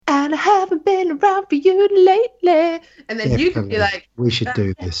I haven't been around for you lately. And then you could be Definitely. like, We should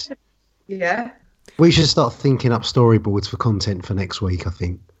do this. yeah. We should start thinking up storyboards for content for next week, I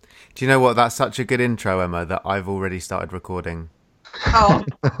think. Do you know what? That's such a good intro, Emma, that I've already started recording. Oh,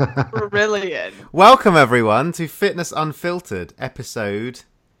 brilliant. Welcome, everyone, to Fitness Unfiltered, episode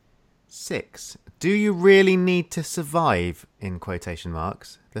 6. Do you really need to survive, in quotation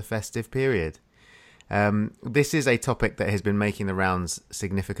marks, the festive period? This is a topic that has been making the rounds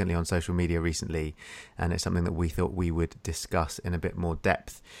significantly on social media recently, and it's something that we thought we would discuss in a bit more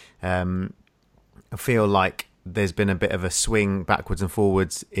depth. I feel like there's been a bit of a swing backwards and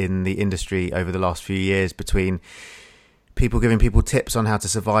forwards in the industry over the last few years between people giving people tips on how to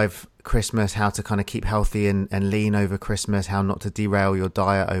survive Christmas, how to kind of keep healthy and lean over Christmas, how not to derail your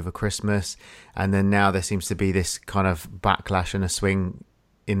diet over Christmas. And then now there seems to be this kind of backlash and a swing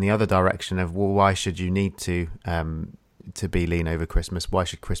in the other direction of, well, why should you need to be lean over Christmas? Why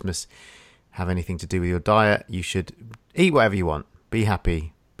should Christmas have anything to do with your diet? You should eat whatever you want, be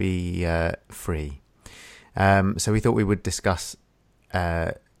happy, be free. So we thought we would discuss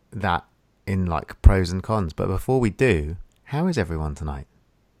that in like pros and cons. But before we do, how is everyone tonight?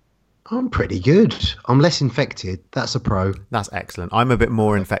 I'm pretty good. I'm less infected. That's a pro. That's excellent. I'm a bit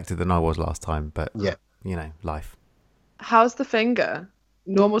more infected than I was last time, but Yeah. you know, life. How's the finger?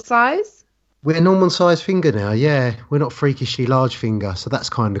 Normal size? We're a normal size finger now, yeah. We're not freakishly large finger, so that's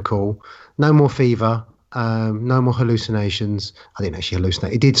kind of cool. No more fever, no more hallucinations. I didn't actually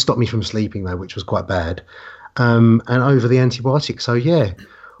hallucinate. It did stop me from sleeping, though, which was quite bad. And over the antibiotics. So, yeah,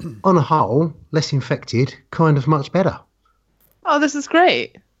 on a whole, less infected, kind of much better. Oh, this is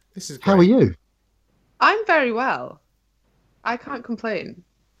great. This is great. How are you? I'm very well. I can't complain.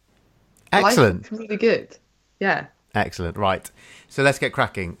 Excellent. Life is really good. Yeah. Excellent. Right. So let's get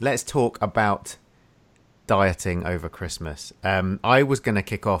cracking. Let's talk about dieting over Christmas. I was going to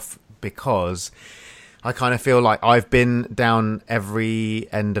kick off because I kind of feel like I've been down every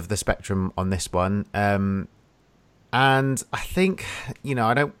end of the spectrum on this one. And I think, you know,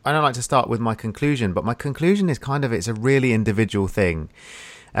 I don't like to start with my conclusion, but my conclusion is kind of, it's a really individual thing.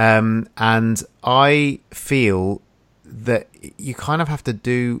 And I feel that you kind of have to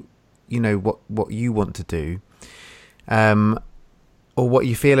do, you know, what you want to do. Or what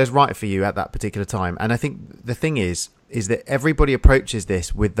you feel is right for you at that particular time. And I think the thing is that everybody approaches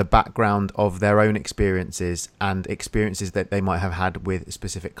this with the background of their own experiences and experiences that they might have had with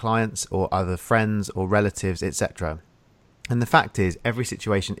specific clients or other friends or relatives, etc. And the fact is, every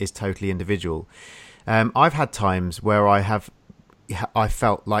situation is totally individual. I've had times where I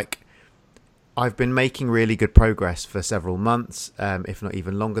felt like I've been making really good progress for several months, if not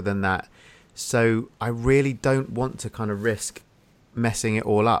even longer than that. So I really don't want to kind of risk messing it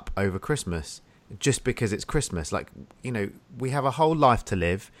all up over Christmas just because it's Christmas. Like, you know, we have a whole life to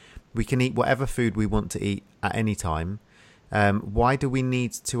live. We can eat whatever food we want to eat at any time. Why do we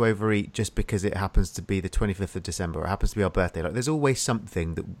need to overeat just because it happens to be the 25th of December or it happens to be our birthday? Like, there's always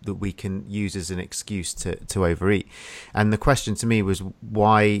something that we can use as an excuse to overeat. And the question to me was,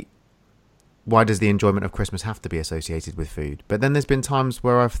 why does the enjoyment of Christmas have to be associated with food? But then there's been times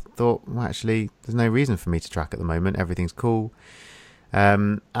where I've thought, well, actually, there's no reason for me to track at the moment. Everything's cool.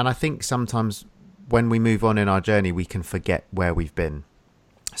 And I think sometimes when we move on in our journey, we can forget where we've been.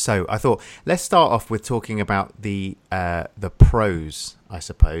 So I thought, let's start off with talking about the pros, I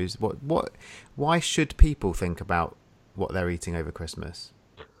suppose. Why should people think about what they're eating over Christmas?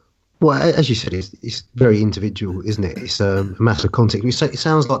 Well, as you said, it's very individual, isn't it? It's a matter of context. It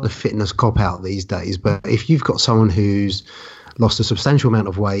sounds like the fitness cop-out these days, but if you've got someone who's lost a substantial amount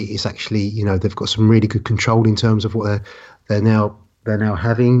of weight, it's actually, you know, they've got some really good control in terms of what they're now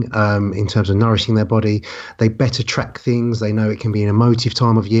having in terms of nourishing their body. They better track things. They know it can be an emotive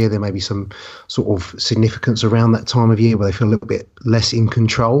time of year. There may be some sort of significance around that time of year where they feel a little bit less in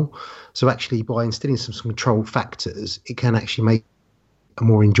control. So actually, by instilling some control factors, it can actually make a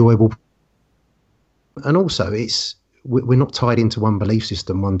more enjoyable. And also, we're not tied into one belief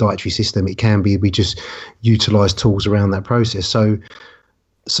system, one dietary system. It can be we just utilize tools around that process. So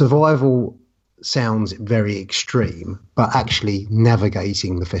survival sounds very extreme, but actually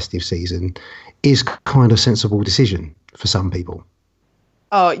navigating the festive season is kind of a sensible decision for some people.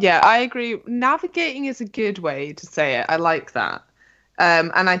 Oh, yeah, I agree. Navigating is a good way to say it. I like that.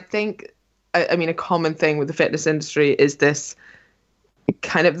 And I think, I mean, a common thing with the fitness industry is this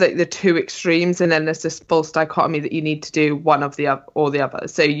kind of the two extremes, and then there's this false dichotomy that you need to do one of the other or the other.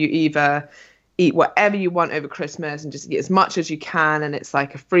 So you either eat whatever you want over Christmas and just eat as much as you can, and it's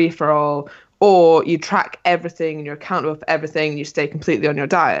like a free-for-all, or you track everything and you're accountable for everything and you stay completely on your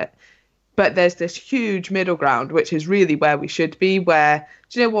diet. But there's this huge middle ground, which is really where we should be, where,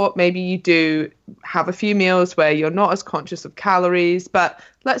 do you know what, maybe you do have a few meals where you're not as conscious of calories. But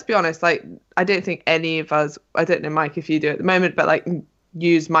let's be honest, like, I don't think any of us, I don't know, Mike, if you do at the moment, but like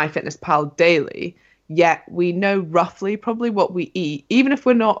use MyFitnessPal daily, yet we know roughly probably what we eat, even if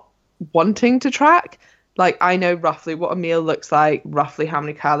we're not wanting to track. Like, I know roughly what a meal looks like, roughly how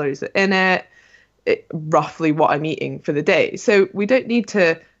many calories are in it, roughly what I'm eating for the day. So we don't need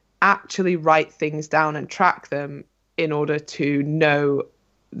to actually write things down and track them in order to know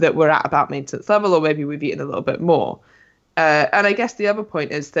that we're at about maintenance level, or maybe we've eaten a little bit more. And I guess the other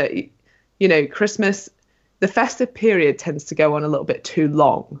point is that, you know, Christmas, the festive period tends to go on a little bit too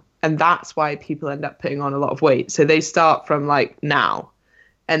long. And that's why people end up putting on a lot of weight. So they start from like now,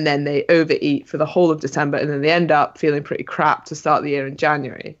 and then they overeat for the whole of December, and then they end up feeling pretty crap to start the year in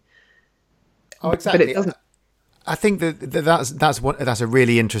January. Oh, exactly. But it doesn't. I think that's a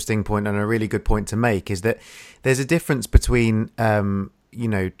really interesting point, and a really good point to make, is that there's a difference between you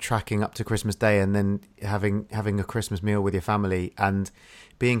know, tracking up to Christmas Day and then having a Christmas meal with your family and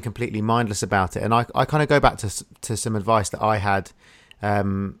being completely mindless about it. And I kind of go back to some advice that I had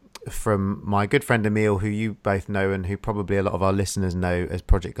from my good friend Emil, who you both know and who probably a lot of our listeners know as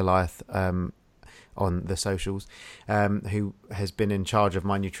Project Goliath on the socials, who has been in charge of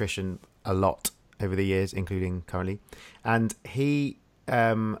my nutrition a lot over the years, including currently. And he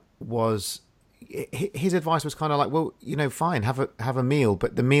his advice was kind of like, well, you know, fine, have a meal,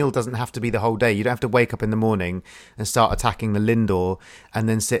 but the meal doesn't have to be the whole day. You don't have to wake up in the morning and start attacking the Lindor and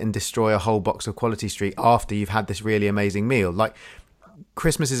then sit and destroy a whole box of Quality Street after you've had this really amazing meal. Like,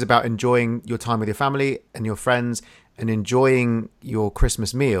 Christmas is about enjoying your time with your family and your friends and enjoying your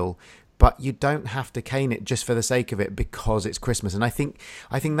Christmas meal, but you don't have to cane it just for the sake of it because it's Christmas. And I think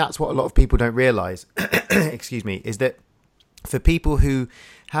that's what a lot of people don't realize, excuse me, is that for people who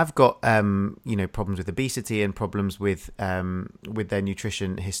have got you know, problems with obesity and problems with their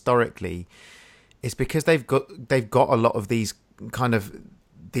nutrition historically, it's because they've got a lot of these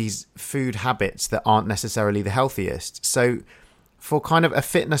food habits that aren't necessarily the healthiest. So for kind of a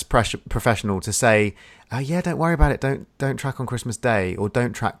fitness professional to say, yeah, don't worry about it, don't track on Christmas Day, or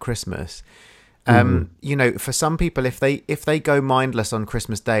don't track Christmas, you know, for some people, if they go mindless on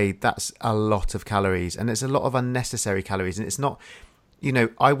Christmas Day, that's a lot of calories, and it's a lot of unnecessary calories. And it's not, you know,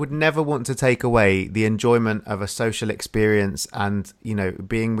 I would never want to take away the enjoyment of a social experience and, you know,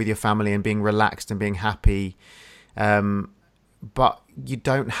 being with your family and being relaxed and being happy. But you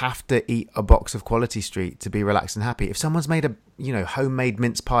don't have to eat a box of Quality Street to be relaxed and happy. If someone's made a, you know, homemade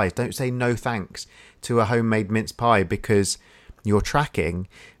mince pies, don't say no thanks to a homemade mince pie because you're tracking.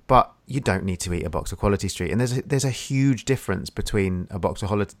 But you don't need to eat a box of Quality Street. And there's a huge difference between a box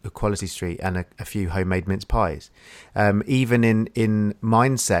of Quality Street and a few homemade mince pies. Even in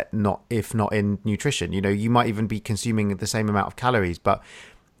mindset, if not in nutrition. You know, you might even be consuming the same amount of calories, but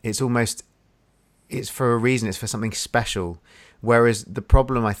it's for a reason. It's for something special. Whereas the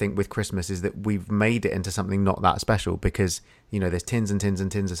problem, I think, with Christmas is that we've made it into something not that special because, you know, there's tins and tins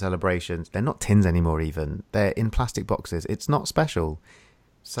and tins of celebrations. They're not tins anymore even. They're in plastic boxes. It's not special.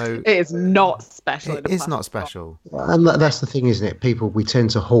 So it is not special. It is not special. And that's the thing, isn't it? People, we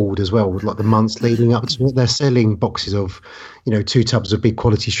tend to hoard as well, with like the months leading up to it. They're selling boxes of, you know, 2 tubs of big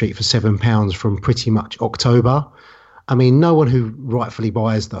Quality Street for £7 from pretty much October. I mean, no one who rightfully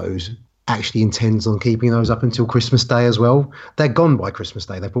buys those actually intends on keeping those up until Christmas Day as well. They're gone by Christmas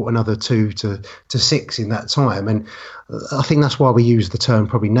Day. They bought another 2 to 6 in that time. And I think that's why we use the term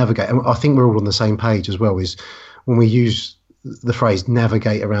probably navigate. And I think we're all on the same page as well, is when we use the phrase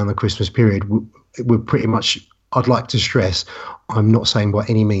navigate around the Christmas period, we're pretty much, I'd like to stress, I'm not saying by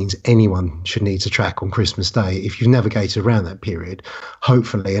any means anyone should need to track on Christmas Day. If you've navigated around that period,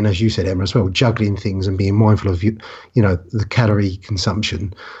 hopefully, and as you said, Emma, as well, juggling things and being mindful of, you know, the calorie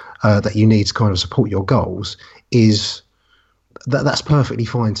consumption that you need to kind of support your goals, is that's perfectly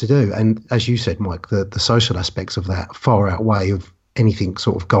fine to do. And as you said, Mike, the social aspects of that far outweigh of anything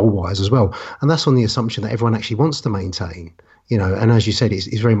sort of goal-wise as well. And that's on the assumption that everyone actually wants to maintain, you know, and as you said, it's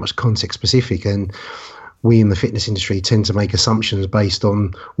very much context specific, and we in the fitness industry tend to make assumptions based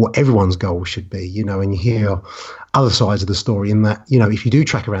on what everyone's goal should be, you know, and you hear other sides of the story in that, you know, if you do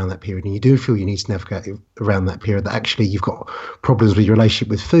track around that period and you do feel you need to navigate around that period, that actually you've got problems with your relationship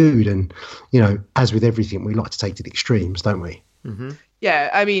with food. And, you know, as with everything, we like to take to the extremes, don't we? Mm-hmm. Yeah,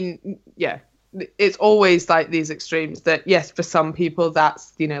 I mean, yeah, it's always like these extremes that, yes, for some people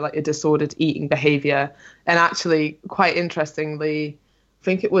that's, you know, like a disordered eating behavior. And actually, quite interestingly, I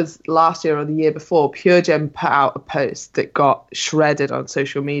think it was last year or the year before, Pure Gym put out a post that got shredded on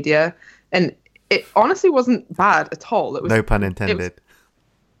social media, and it honestly wasn't bad at all. It was, no pun intended.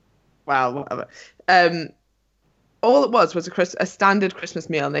 well, whatever. All it was a standard Christmas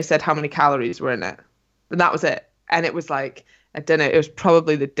meal, and they said how many calories were in it, and that was it. And it was like, I don't know, it was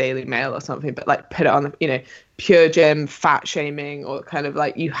probably the Daily Mail or something, but like put it on, Pure Gym, fat shaming, or kind of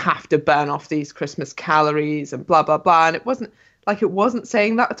like, you have to burn off these Christmas calories and blah, blah, blah. And it wasn't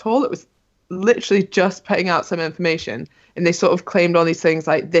saying that at all. It was literally just putting out some information. And they sort of claimed all these things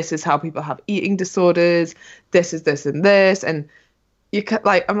like, this is how people have eating disorders, this is this and this. And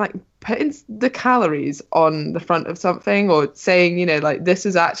I'm like, putting the calories on the front of something, or saying, like, this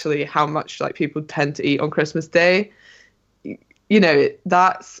is actually how much like people tend to eat on Christmas Day.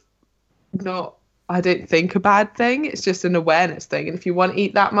 That's not, I don't think, a bad thing. It's just an awareness thing. And if you want to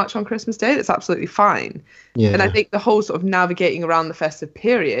eat that much on Christmas Day, that's absolutely fine. Yeah. And I think the whole sort of navigating around the festive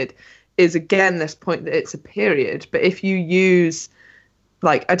period is, again, this point that it's a period. But if you use,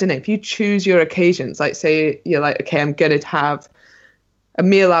 like, I don't know, if you choose your occasions, like say you're like, okay, I'm going to have a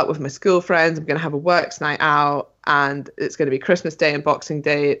meal out with my school friends, I'm going to have a works night out, and it's going to be Christmas Day and Boxing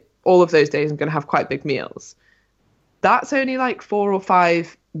Day. All of those days I'm going to have quite big meals. That's only like 4 or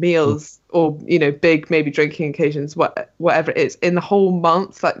 5 meals, or big maybe drinking occasions, whatever it is, in the whole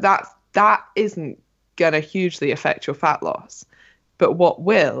month. Like that isn't going to hugely affect your fat loss. But what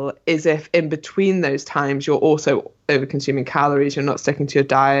will is if in between those times you're also over consuming calories, you're not sticking to your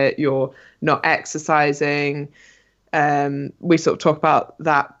diet, you're not exercising. We sort of talk about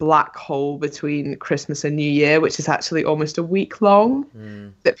that black hole between Christmas and New Year, which is actually almost a week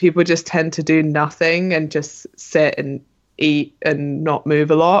long, that people just tend to do nothing and just sit and eat and not move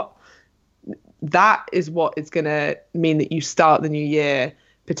a lot. That is what is going to mean that you start the new year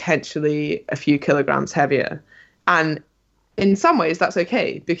potentially a few kilograms heavier. And in some ways that's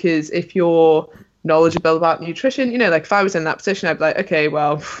okay, because if you're knowledgeable about nutrition, like if I was in that position, I'd be like, okay,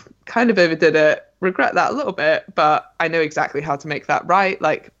 well, kind of overdid it, regret that a little bit, but I know exactly how to make that right.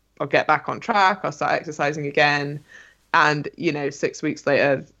 Like, I'll get back on track, I'll start exercising again, and 6 weeks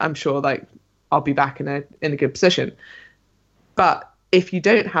later I'm sure like I'll be back in a good position. But if you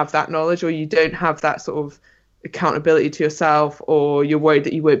don't have that knowledge, or you don't have that sort of accountability to yourself, or you're worried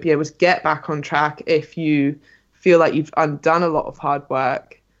that you won't be able to get back on track if you feel like you've undone a lot of hard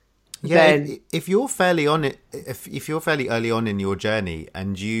work, then if you're fairly on it, if you're fairly early on in your journey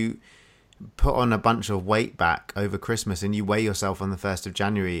and you put on a bunch of weight back over Christmas, and you weigh yourself on the 1st of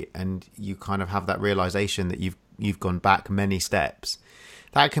January, and you kind of have that realization that you've gone back many steps,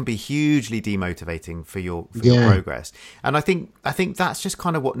 that can be hugely demotivating for your progress. And I think that's just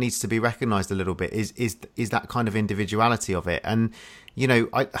kind of what needs to be recognized a little bit, is that kind of individuality of it. And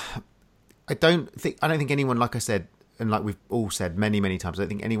I don't think anyone, like I said, and like we've all said many times, I don't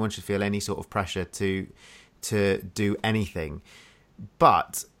think anyone should feel any sort of pressure to do anything.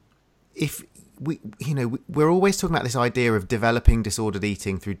 But if we're always talking about this idea of developing disordered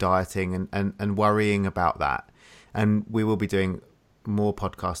eating through dieting and worrying about that, and we will be doing more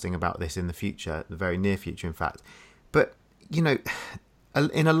podcasting about this in the future, the very near future, in fact. But in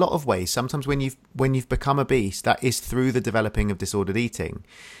a lot of ways, sometimes when you've become obese, that is through the developing of disordered eating,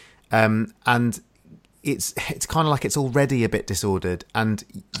 and it's kind of like it's already a bit disordered,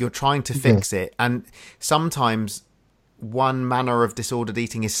 and you're trying to fix it. And sometimes one manner of disordered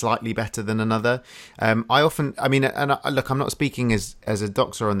eating is slightly better than another. Look, I'm not speaking as a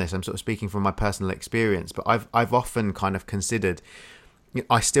doctor on this. I'm sort of speaking from my personal experience. But I've often kind of considered.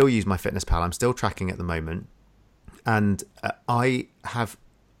 I still use MyFitnessPal. I'm still tracking at the moment, and I have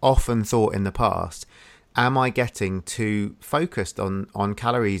often thought in the past, am I getting too focused on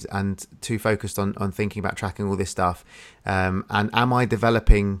calories and too focused on thinking about tracking all this stuff? And am I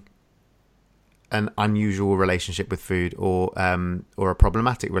developing an unusual relationship with food, or a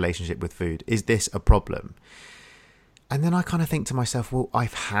problematic relationship with food? Is this a problem? And then I kind of think to myself, well,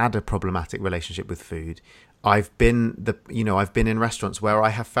 I've had a problematic relationship with food. I've been in restaurants where I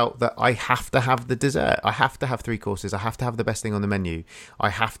have felt that I have to have the dessert. I have to have 3 courses. I have to have the best thing on the menu. I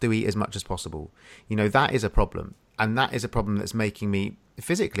have to eat as much as possible. That is a problem. And that is a problem that's making me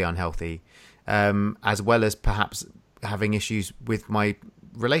physically unhealthy, as well as perhaps having issues with my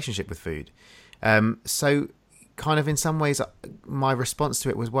relationship with food. So kind of in some ways, my response to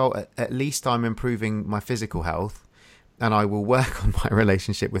it was, well, at least I'm improving my physical health, and I will work on my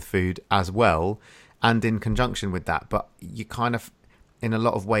relationship with food as well, and in conjunction with that. But you kind of, in a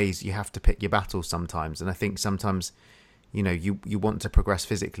lot of ways, you have to pick your battles sometimes. And I think sometimes, you want to progress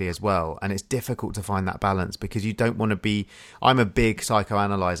physically as well. And it's difficult to find that balance, because you don't want to be, I'm a big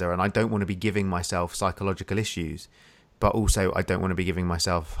psychoanalyzer, and I don't want to be giving myself psychological issues, but also I don't want to be giving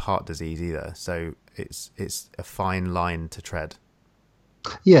myself heart disease either. So it's a fine line to tread.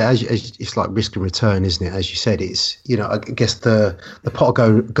 Yeah, as it's like risk and return, isn't it? As you said, it's, I guess the pot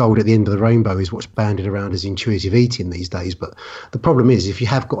of gold at the end of the rainbow is what's banded around as intuitive eating these days. But the problem is, if you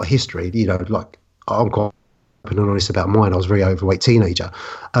have got a history, like I'm quite open and honest about mine. I was a very overweight teenager.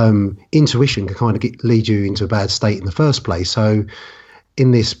 Intuition can kind of lead you into a bad state in the first place. So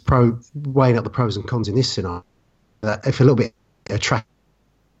in this weighing up the pros and cons in this scenario, if a little bit attractive,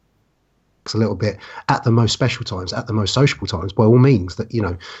 a little bit at the most special times, at the most sociable times, by all means, that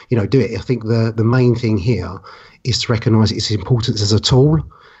do it. I think the main thing here is to recognise its importance as a tool,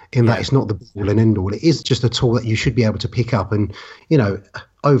 in that it's not the be all and end all. It is just a tool that you should be able to pick up, and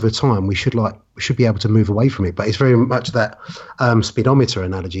over time we should be able to move away from it. But it's very much that speedometer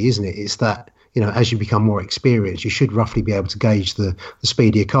analogy, isn't it? It's that as you become more experienced, you should roughly be able to gauge the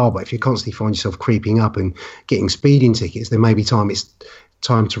speed of your car. But if you constantly find yourself creeping up and getting speeding tickets, then maybe it's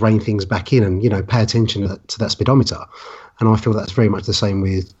time to rein things back in and pay attention to that speedometer. And I feel that's very much the same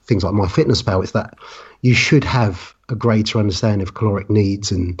with things like MyFitnessPal. It's that you should have a greater understanding of caloric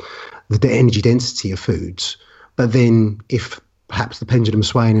needs and the energy density of foods. But then if perhaps the pendulum's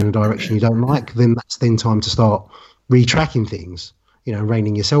swaying in a direction you don't like, then that's then time to start retracking things,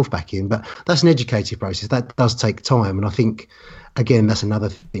 reining yourself back in. But that's an educative process. That does take time. And I think, again, that's another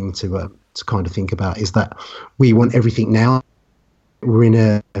thing to kind of think about, is that we want everything now. We're in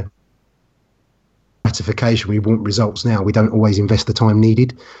a gratification. We want results now. We don't always invest the time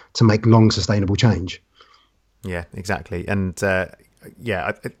needed to make long, sustainable change. Yeah, exactly. And I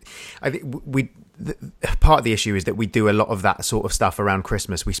think part of the issue is that we do a lot of that sort of stuff around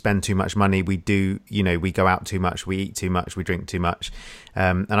Christmas. We spend too much money. We do, we go out too much. We eat too much. We drink too much.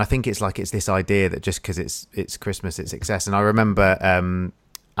 And I think it's this idea that just because it's Christmas, it's excess. And I remember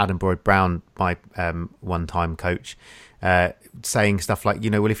Adam Boyd Brown, my one-time coach, saying stuff like,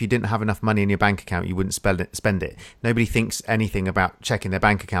 well, if you didn't have enough money in your bank account, you wouldn't spend it. Nobody thinks anything about checking their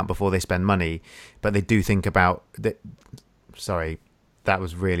bank account before they spend money, but they do think about that. Sorry, that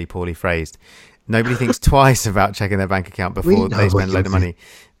was really poorly phrased. Nobody thinks twice about checking their bank account before they spend a load of money,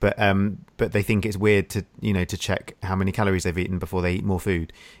 but they think it's weird to to check how many calories they've eaten before they eat more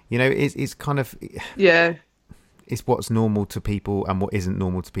food. It's kind of it's what's normal to people and what isn't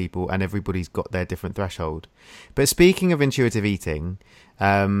normal to people, and everybody's got their different threshold. But speaking of intuitive eating,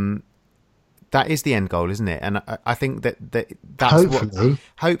 that is the end goal, isn't it? And I think that's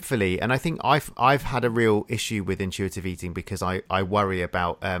hopefully. And I think I've had a real issue with intuitive eating because I worry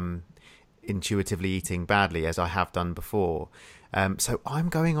about intuitively eating badly, as I have done before. So I'm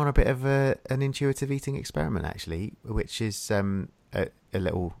going on a bit of an intuitive eating experiment, actually, which is a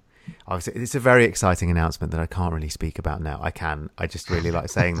little... It's a very exciting announcement that I can't really speak about now. I just really like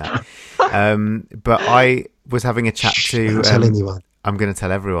saying that. But I was having a chat to... tell anyone. I'm going to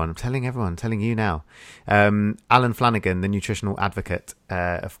tell everyone. I'm telling everyone. I'm telling you now. Alan Flanagan, the nutritional advocate,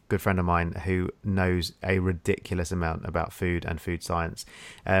 a good friend of mine who knows a ridiculous amount about food and food science.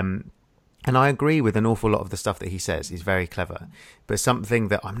 And I agree with an awful lot of the stuff that he says. He's very clever. But something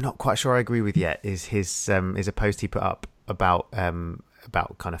that I'm not quite sure I agree with yet is is a post he put up about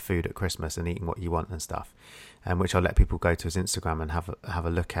kind of food at Christmas and eating what you want and stuff, which I'll let people go to his Instagram and have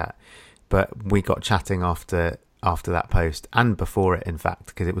a look at. But we got chatting after that post, and before it, in fact,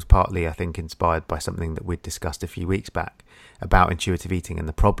 because it was partly, I think, inspired by something that we'd discussed a few weeks back about intuitive eating and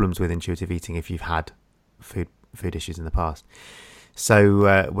the problems with intuitive eating if you've had food issues in the past.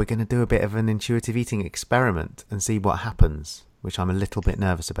 So we're going to do a bit of an intuitive eating experiment and see what happens, which I'm a little bit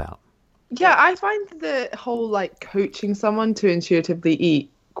nervous about. Yeah, I find the whole coaching someone to intuitively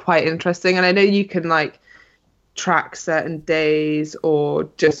eat quite interesting. And I know you can track certain days or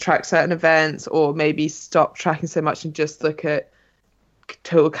just track certain events, or maybe stop tracking so much and just look at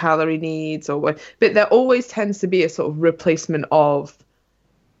total calorie needs but there always tends to be a sort of replacement of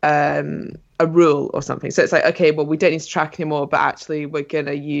a rule or something. So it's okay, well, we don't need to track anymore, but actually we're going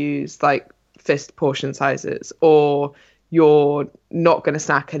to use fist portion sizes, or you're not going to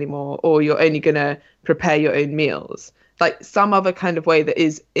snack anymore, or you're only going to prepare your own meals. Some other kind of way that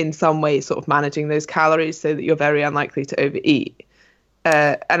is in some way sort of managing those calories so that you're very unlikely to overeat.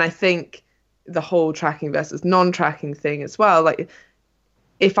 And I think the whole tracking versus non-tracking thing as well,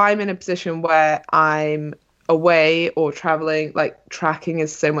 if I'm in a position where I'm away or traveling, tracking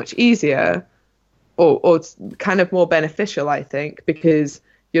is so much easier or it's kind of more beneficial, I think, because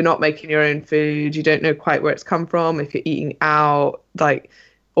you're not making your own food. You don't know quite where it's come from. If you're eating out,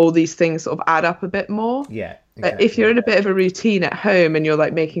 all these things sort of add up a bit more. Yeah. Exactly. If you're in a bit of a routine at home and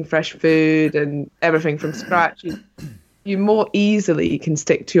you're making fresh food and everything from scratch, you more easily can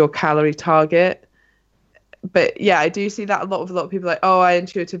stick to your calorie target. But yeah, I do see that a lot of people oh, I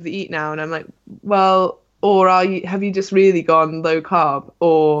intuitively eat now. And I'm well, or have you just really gone low carb,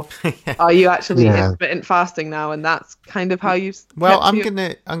 or are you actually intermittent fasting now, and that's kind of how you? Well, I'm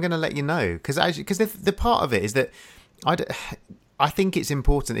gonna let you know, because the part of it is that I think it's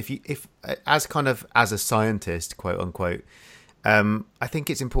important if as a scientist, quote unquote. I think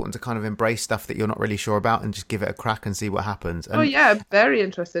it's important to kind of embrace stuff that you're not really sure about and just give it a crack and see what happens. And, very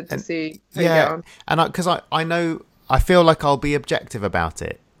interested to see how you get on. And because I know, I feel like I'll be objective about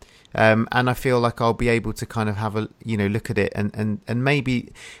it. And I feel like I'll be able to kind of have a, look at it and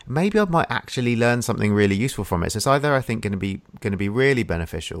maybe I might actually learn something really useful from it. So it's either, I think, going to be really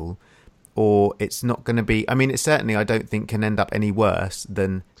beneficial, or it's not going to be. I mean, it certainly, I don't think, can end up any worse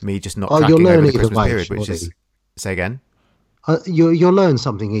than me just not tracking over the Christmas period, which is, say again. You'll learn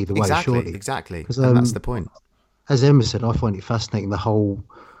something either way, surely. Exactly. And that's the point. As Emma said, I find it fascinating, the whole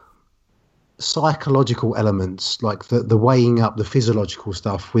psychological elements, like the weighing up the physiological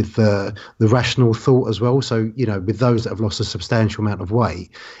stuff with the rational thought as well. So, with those that have lost a substantial amount of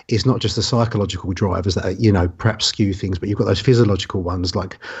weight, it's not just the psychological drivers that, perhaps skew things, but you've got those physiological ones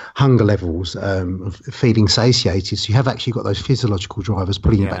like hunger levels, feeling satiated. So you have actually got those physiological drivers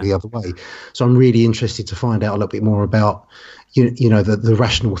pulling you back the other way. So I'm really interested to find out a little bit more about the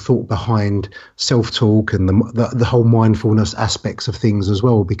rational thought behind self-talk and the whole mindfulness aspects of things as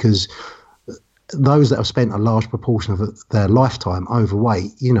well, because those that have spent a large proportion of their lifetime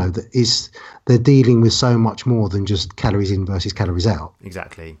overweight, they're dealing with so much more than just calories in versus calories out.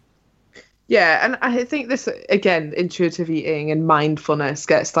 Exactly. Yeah, and I think this, again, intuitive eating and mindfulness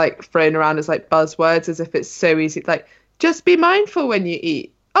gets thrown around as buzzwords, as if it's so easy. Just be mindful when you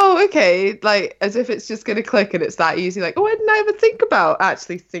eat. Oh, okay. As if it's just going to click and it's that easy. I didn't ever think about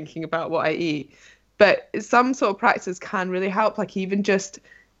actually thinking about what I eat. But some sort of practice can really help, even just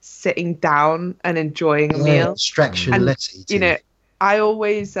sitting down and enjoying a meal. Distraction, and, less eating. I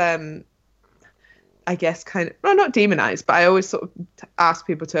always, I guess, not demonize, but I always sort of ask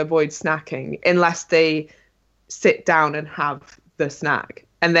people to avoid snacking unless they sit down and have the snack.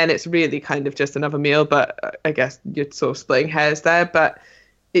 And then it's really kind of just another meal, but I guess you're sort of splitting hairs there. But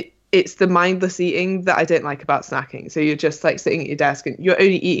it's the mindless eating that I don't like about snacking. So you're just sitting at your desk and you're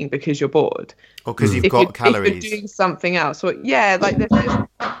only eating because you're bored. Or because you've got calories. If you're doing something else. Or, there's just...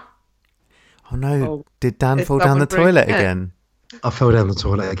 Oh no, did Dan fall down the toilet again? I fell down the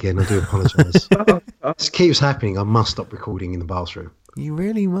toilet again. I do apologise. This keeps happening. I must stop recording in the bathroom. You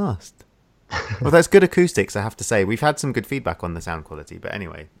really must. Well, that's good acoustics, I have to say. We've had some good feedback on the sound quality. But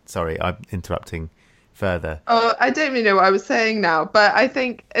anyway, sorry, I'm interrupting further. Oh, I don't really know what I was saying now. But I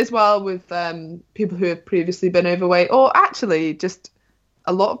think as well with people who have previously been overweight, or actually just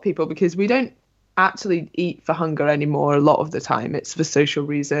a lot of people, because we don't actually eat for hunger anymore a lot of the time. It's for social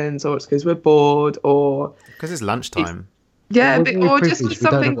reasons, or it's because we're bored, or because it's lunchtime. Or just for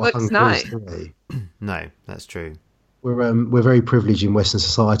something that looks nice. No, that's true. We're very privileged in Western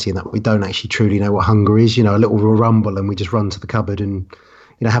society in that we don't actually truly know what hunger is. A little rumble and we just run to the cupboard and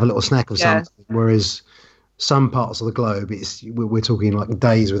have a little snack of something. Whereas some parts of the globe, we're talking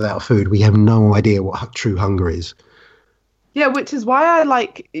days without food. We have no idea what true hunger is. Yeah, which is why I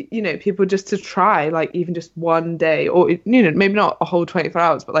like, people just to try, even just one day, or, maybe not a whole 24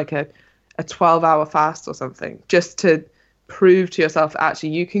 hours, but a 12-hour fast or something, just to prove to yourself that actually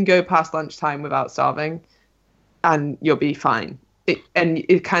you can go past lunchtime without starving and you'll be fine.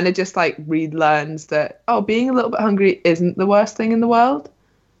 It kind of just relearns that, being a little bit hungry isn't the worst thing in the world.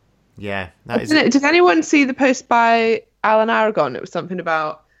 Yeah. That is... Did anyone see the post by Alan Aragon? It was something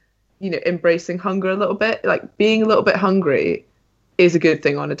about, embracing hunger a little bit. Being a little bit hungry is a good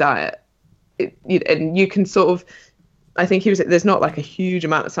thing on a diet. And you can sort of, I think he was, there's not a huge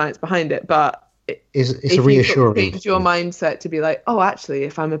amount of science behind it, but it's a reassuring. Change your mindset to be actually,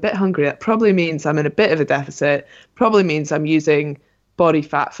 if I'm a bit hungry, that probably means I'm in a bit of a deficit, probably means I'm using body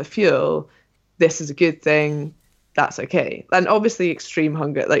fat for fuel. This is a good thing. That's okay. And obviously extreme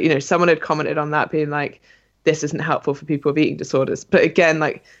hunger, someone had commented on that being this isn't helpful for people with eating disorders. But again,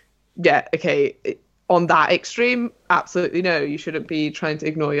 on that extreme, absolutely no, you shouldn't be trying to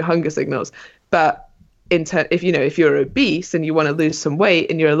ignore your hunger signals. But if you're obese and you want to lose some weight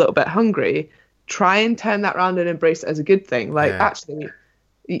and you're a little bit hungry, try and turn that around and embrace it as a good thing. Actually,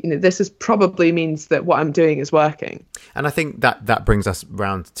 this is probably means that what I'm doing is working. And I think that brings us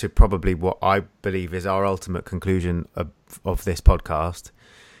round to probably what I believe is our ultimate conclusion of this podcast,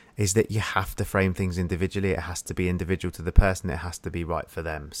 is that you have to frame things individually. It has to be individual to the person. It has to be right for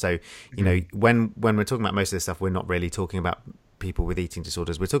them. So, when we're talking about most of this stuff, we're not really talking about people with eating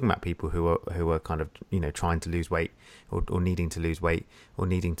disorders. We're talking about people who are kind of, trying to lose weight or needing to lose weight or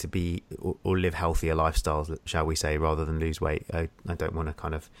needing to be or live healthier lifestyles, shall we say, rather than lose weight. I don't want to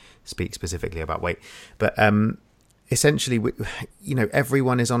kind of speak specifically about weight, but essentially,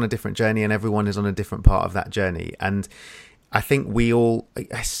 everyone is on a different journey and everyone is on a different part of that journey. And I think we all,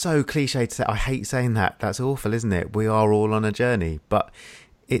 it's so cliche to say, I hate saying that. That's awful, isn't it? We are all on a journey, but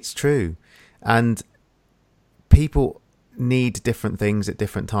it's true. And people need different things at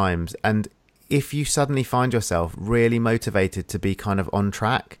different times. And if you suddenly find yourself really motivated to be kind of on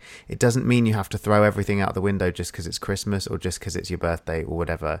track, it doesn't mean you have to throw everything out the window just because it's Christmas or just because it's your birthday or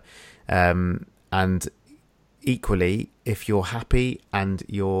whatever. And equally, if you're happy and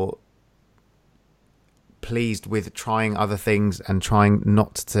you're pleased with trying other things and trying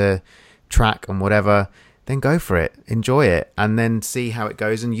not to track and whatever, then go for it, enjoy it, and then see how it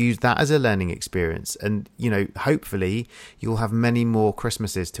goes and use that as a learning experience. And hopefully you'll have many more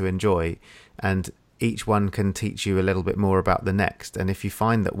Christmases to enjoy, and each one can teach you a little bit more about the next. And if you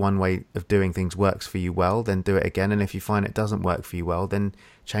find that one way of doing things works for you well, then do it again. And if you find it doesn't work for you well, then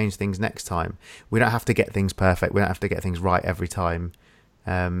change things next time. We don't have to get things perfect, we don't have to get things right every time.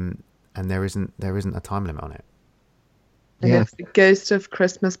 And there isn't a time limit on it. And if the ghost of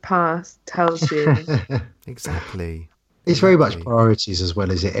Christmas past tells you. Exactly. It's very much priorities as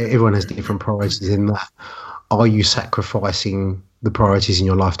well, is it? Everyone has different priorities in that. Are you sacrificing the priorities in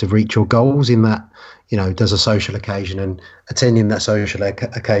your life to reach your goals? In that, does a social occasion and attending that social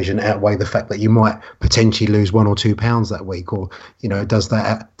occasion outweigh the fact that you might potentially lose 1 or 2 pounds that week? Or, does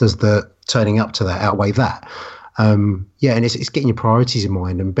the turning up to that outweigh that? And it's getting your priorities in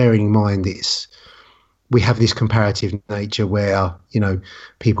mind and bearing in mind we have this comparative nature where,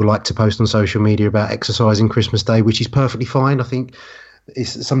 people like to post on social media about exercising Christmas Day, which is perfectly fine. I think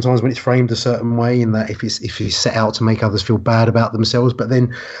it's sometimes when it's framed a certain way, in that if it's set out to make others feel bad about themselves. But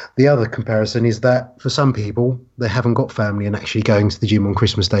then the other comparison is that for some people, they haven't got family, and actually going to the gym on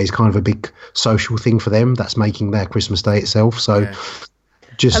Christmas Day is kind of a big social thing for them. That's making their Christmas Day itself. So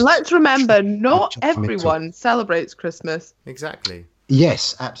and let's remember, not everyone celebrates Christmas. Exactly.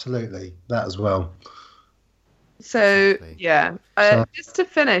 Yes, absolutely. That as well. So, just to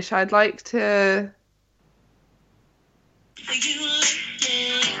finish, I'd like to...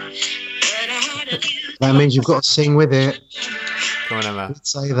 That means you've got to sing with it. Come on, Emma.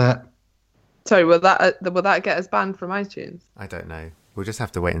 Let's say that. Sorry, will that get us banned from iTunes? I don't know. We'll just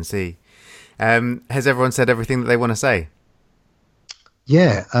have to wait and see. Has everyone said everything that they want to say?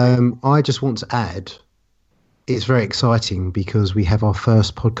 Yeah, I just want to add, it's very exciting because we have our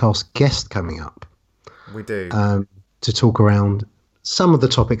first podcast guest coming up. We do. To talk around some of the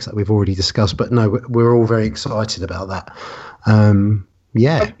topics that we've already discussed, but no, we're all very excited about that. Are we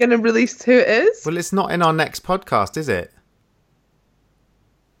going to release who it is? Well, it's not in our next podcast, is it?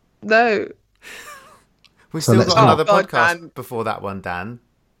 No. We've still got another podcast before that one, Dan.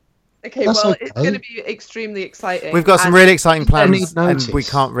 Okay, that's well, okay. It's going to be extremely exciting. We've got some really exciting plans, and we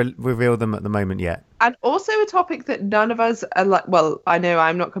can't reveal them at the moment yet. And also a topic that none of us are I know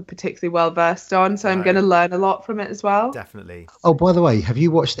I'm not particularly well versed on, so I'm going to learn a lot from it as well. Definitely. Oh, by the way, have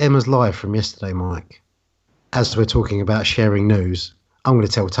you watched Emma's live from yesterday, Mike? As we're talking about sharing news, I'm going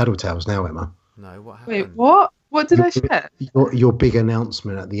to tell Tattletales now, Emma. No, what happened? Wait, what? What did I share? Your big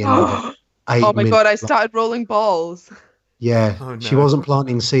announcement at the end of it. Oh my God, I started rolling balls. Yeah, oh, no. She wasn't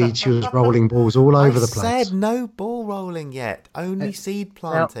planting seeds. She was rolling balls all over the place. I said no ball rolling yet. Only seed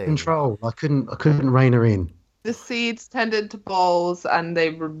planting. Control. I couldn't rein her in. The seeds turned into balls and they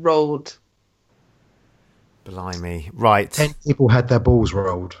were rolled. Blimey. Right. 10 people had their balls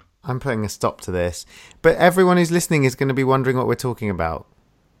rolled. I'm putting a stop to this. But everyone who's listening is going to be wondering what we're talking about.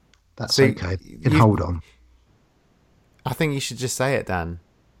 That's okay. You can hold on. I think you should just say it, Dan.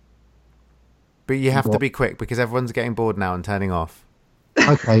 But you have to be quick because everyone's getting bored now and turning off.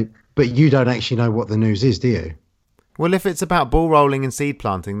 Okay, but you don't actually know what the news is, do you? Well, if it's about ball rolling and seed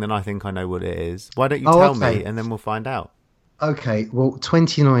planting, then I think I know what it is. Why don't you tell me and then we'll find out? Okay, well,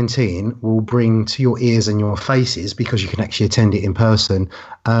 2019 will bring to your ears and your faces, because you can actually attend it in person,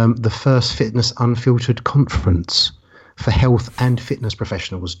 the first Fitness Unfiltered conference for health and fitness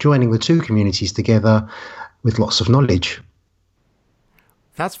professionals, joining the two communities together with lots of knowledge.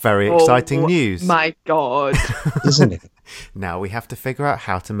 That's very exciting news. My God. Isn't it? Now we have to figure out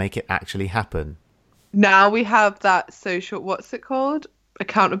how to make it actually happen. Now we have that social, what's it called?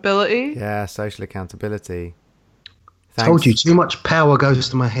 Accountability? Yeah, social accountability. Thanks. Told you, too much power goes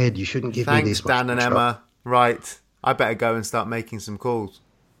to my head. You shouldn't give me this much. Thanks, Dan and Emma. Right. I better go and start making some calls.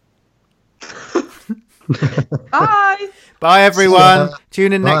 Bye. Bye, everyone.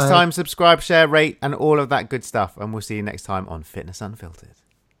 Tune in next Bye. time. Subscribe, share, rate, and all of that good stuff. And we'll see you next time on Fitness Unfiltered.